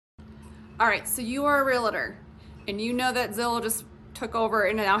All right, so you are a realtor and you know that Zillow just took over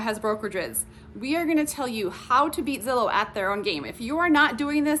and now has brokerages. We are going to tell you how to beat Zillow at their own game. If you are not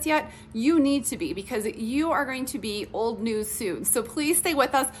doing this yet, you need to be, because you are going to be old news soon. So please stay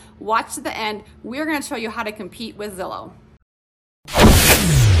with us, watch to the end. We're going to show you how to compete with Zillow.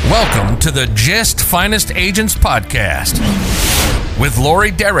 Welcome to the Just Finest Agents podcast with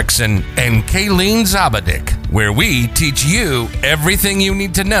Lori Derrickson and Kayleen Zabadik, where we teach you everything you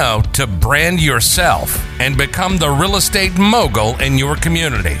need to know to brand yourself and become the real estate mogul in your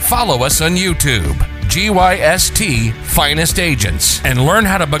community. Follow us on YouTube, GYST Finest Agents, and learn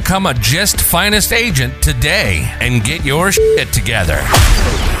how to become a Just Finest agent today and get your shit together.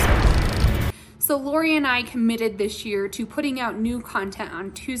 So Lori and I committed this year to putting out new content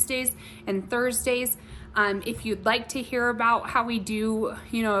on Tuesdays and Thursdays. If you'd like to hear about how we do,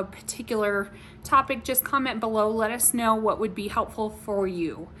 a particular topic, just comment below. Let us know what would be helpful for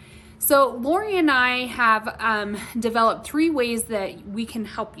you. So Lori and I have developed 3 ways that we can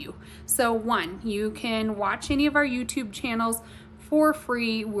help you. So 1, you can watch any of our YouTube channels for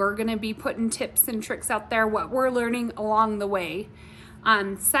free. We're going to be putting tips and tricks out there, what we're learning along the way.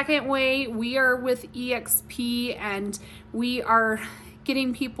 Second way, we are with EXP and we are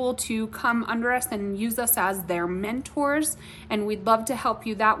getting people to come under us and use us as their mentors, and we'd love to help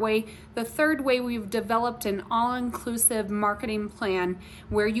you that way. The third way, we've developed an all-inclusive marketing plan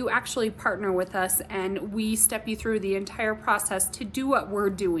where you actually partner with us and we step you through the entire process to do what we're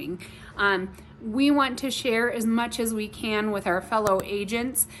doing. We want to share as much as we can with our fellow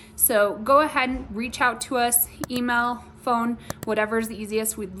agents. So go ahead and reach out to us, email, phone, whatever's the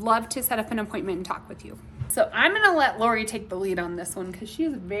easiest. We'd love to set up an appointment and talk with you. So I'm going to let Lori take the lead on this one because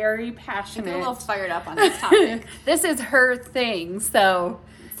she's very passionate. I'm a little fired up on this topic. This is her thing, So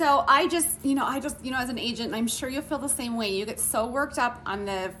I just, as an agent, I'm sure you'll feel the same way. You get so worked up on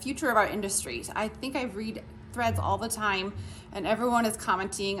the future of our industry. I think I read threads all the time and everyone is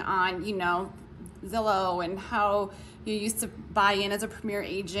commenting on, Zillow and how you used to buy in as a premier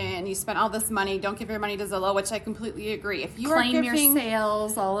agent and you spent all this money. Don't give your money to Zillow, which I completely agree. If you claim are giving your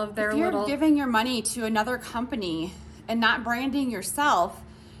sales, all of their if you're giving your money to another company and not branding yourself,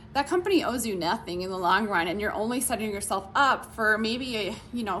 that company owes you nothing in the long run, and you're only setting yourself up for maybe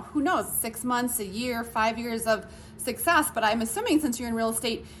who knows, 6 months, a year, 5 years of success. But I'm assuming since you're in real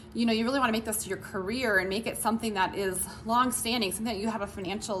estate, you really want to make this your career and make it something that is long-standing, something that you have a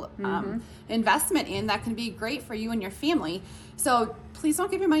financial investment in that can be great for you and your family. So please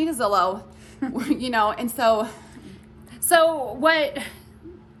don't give your money to Zillow, and So what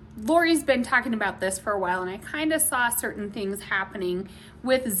Lori's been talking about this for a while, and I kind of saw certain things happening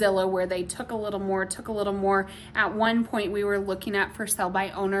with Zillow where they took a little more. At one point, we were looking at for sale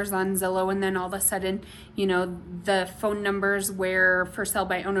by owners on Zillow, and then all of a sudden, the phone numbers where for sale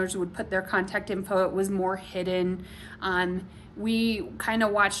by owners would put their contact info, it was more hidden. We kind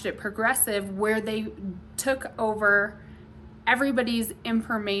of watched it progressive where they took over everybody's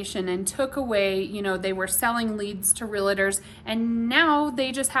information and took away, they were selling leads to realtors, and now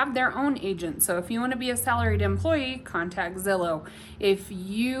they just have their own agent. So if you want to be a salaried employee, contact Zillow. If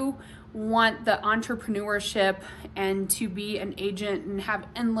you want the entrepreneurship and to be an agent and have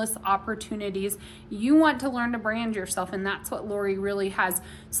endless opportunities, you want to learn to brand yourself, and that's what Lori really has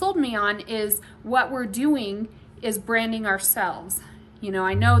sold me on, is what we're doing is branding ourselves.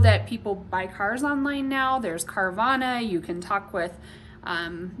 I know that people buy cars online now. There's Carvana. You can talk with,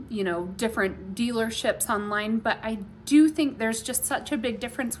 different dealerships online. But I do think there's just such a big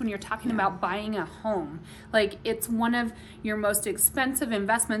difference when you're talking about buying a home. Like, it's one of your most expensive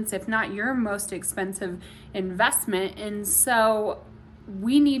investments, if not your most expensive investment. And so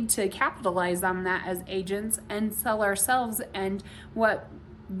we need to capitalize on that as agents and sell ourselves and what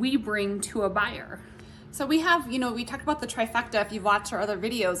we bring to a buyer. So we have, we talked about the trifecta if you've watched our other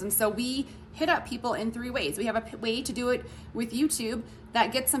videos. And so we hit up people in 3 ways. We have a way to do it with YouTube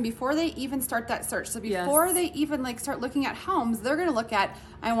that gets them before they even start that search. So before they even start looking at homes, they're going to look at,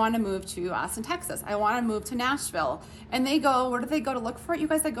 I want to move to Austin, Texas. I want to move to Nashville. And they go, where do they go to look for it? You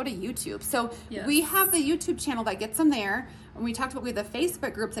guys, they go to YouTube. So we have the YouTube channel that gets them there. And we talked about, we have the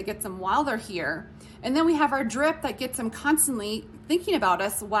Facebook groups that gets them while they're here. And then we have our drip that gets them constantly thinking about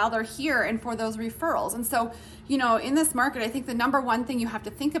us while they're here and for those referrals. And so, in this market, I think the number one thing you have to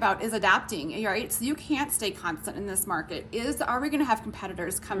think about is adapting, right? So you can't stay constant in this market. Are we going to have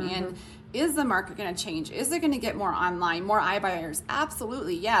competitors come in? Is the market going to change? Is it going to get more online, more iBuyers?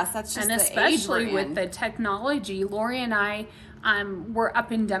 Absolutely, yes. That's just and the especially age we're in. With the technology. Lori and I were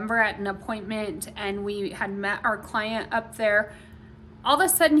up in Denver at an appointment, and we had met our client up there. All of a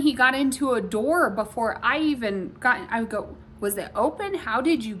sudden, he got into a door before I even got. I would go, Was it open? How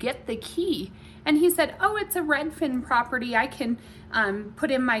did you get the key? And he said, oh, it's a Redfin property. I can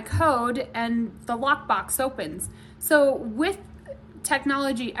put in my code and the lockbox opens. So with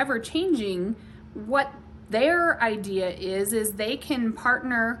technology ever changing, what their idea is they can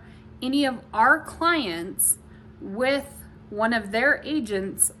partner any of our clients with one of their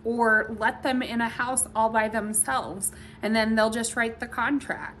agents or let them in a house all by themselves, and then they'll just write the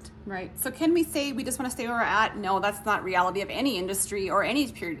contract. Right. So can we say we just want to stay where we're at? No, that's not reality of any industry or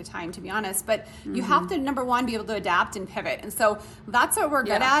any period of time, to be honest. But you have to, number one, be able to adapt and pivot. And so that's what we're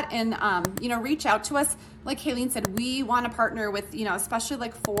good at. And, reach out to us. Like Kayleen said, we want to partner with, especially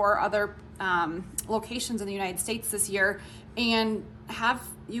like 4 other locations in the United States this year, and have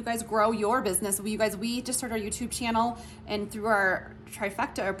you guys grow your business. We just started our YouTube channel, and through our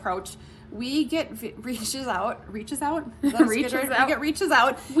trifecta approach, we get reaches out. We get reaches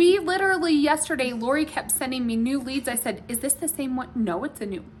out. We literally yesterday, Lori kept sending me new leads. I said, "Is this the same one?" No, it's a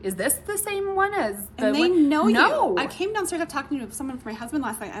new. Is this the same one as the and they one? know No. you. I came downstairs after talking to someone from my husband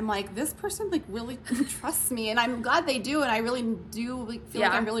last night. I'm like, this person like really trusts me, and I'm glad they do. And I really do feel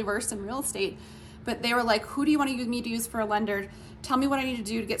like I'm really versed in real estate. But they were like, "Who do you want to use me to use for a lender? Tell me what I need to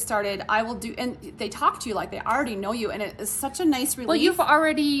do to get started. I will do." And they talk to you like they already know you, and it is such a nice relief. Well, you've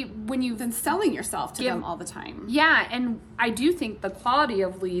already, when you've been selling yourself to them all the time. Yeah, and I do think the quality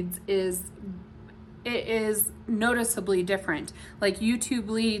of leads is noticeably different. Like YouTube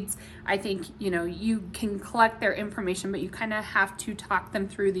leads, I think, you can collect their information, but you kind of have to talk them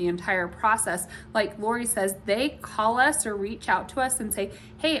through the entire process. Like Lori says, they call us or reach out to us and say,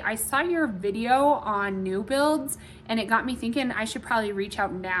 "Hey, I saw your video on new builds and it got me thinking I should probably reach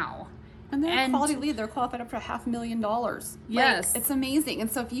out now." And they're a quality lead. They're qualified up to $500,000. Yes. It's amazing.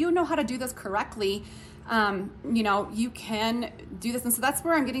 And so if you know how to do this correctly, you can do this. And so that's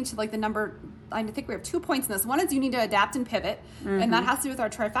where I'm getting to like the number. I think we have 2 points in this. One is you need to adapt and pivot, and that has to do with our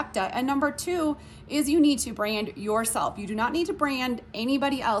trifecta. And number 2 is you need to brand yourself. You do not need to brand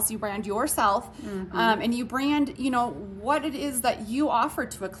anybody else. You brand yourself, and you brand, what it is that you offer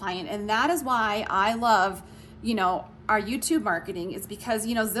to a client. And that is why I love, our YouTube marketing, is because,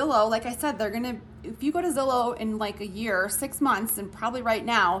 Zillow, like I said, if you go to Zillow in like a year, 6 months, and probably right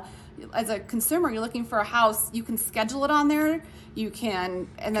now, as a consumer, you're looking for a house, you can schedule it on there. You can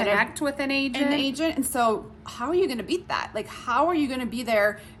connect with an agent. And so how are you going to beat that? Like, how are you going to be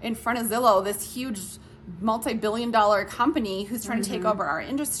there in front of Zillow, this huge multi-billion-dollar company who's trying to take over our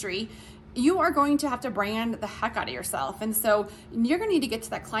industry? You are going to have to brand the heck out of yourself. And so you're going to need to get to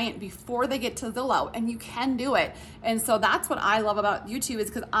that client before they get to Zillow, and you can do it. And so that's what I love about YouTube,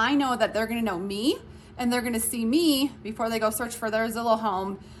 is because I know that they're going to know me, and they're going to see me before they go search for their Zillow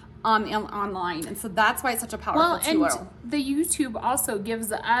home online. And so that's why it's such a powerful tool. And the YouTube also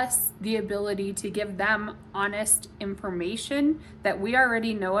gives us the ability to give them honest information that we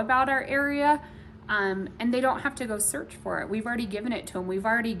already know about our area, and they don't have to go search for it. We've already given it to them. We've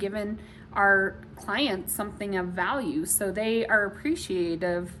already given our clients something of value, so they are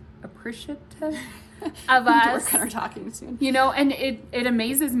appreciative of us. We're talking soon. And it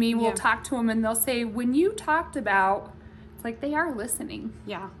amazes me. We'll talk to them and they'll say, "When you talked about," like they are listening.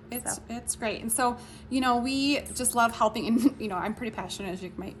 Yeah, it's great. And so, we just love helping, and, I'm pretty passionate, as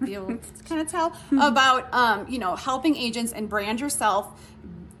you might be able to kind of tell, about, helping agents and brand yourself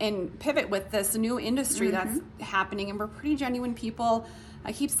and pivot with this new industry that's happening. And we're pretty genuine people.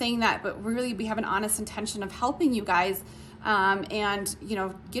 I keep saying that, but really we have an honest intention of helping you guys, and,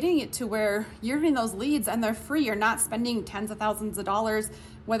 getting it to where you're getting those leads and they're free. You're not spending tens of thousands of dollars,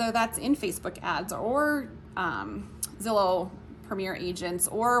 whether that's in Facebook ads or, Zillow Premier Agents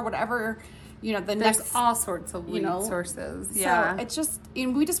or whatever, there's all sorts of lead sources. Yeah. So it's just,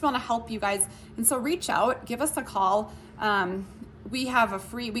 we just want to help you guys. And so reach out, give us a call. We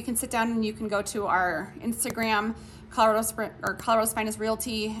have we can sit down and you can go to our Instagram, Colorado's Finest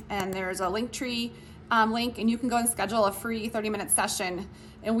Realty, and there's a Linktree link, and you can go and schedule a free 30-minute session,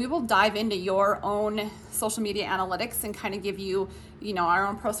 and we will dive into your own social media analytics and kind of give you, our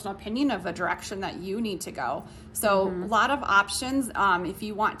own personal opinion of the direction that you need to go. So a lot of options. If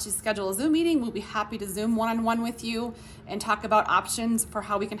you want to schedule a Zoom meeting, we'll be happy to Zoom one-on-one with you and talk about options for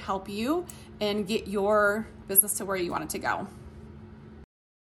how we can help you and get your business to where you want it to go.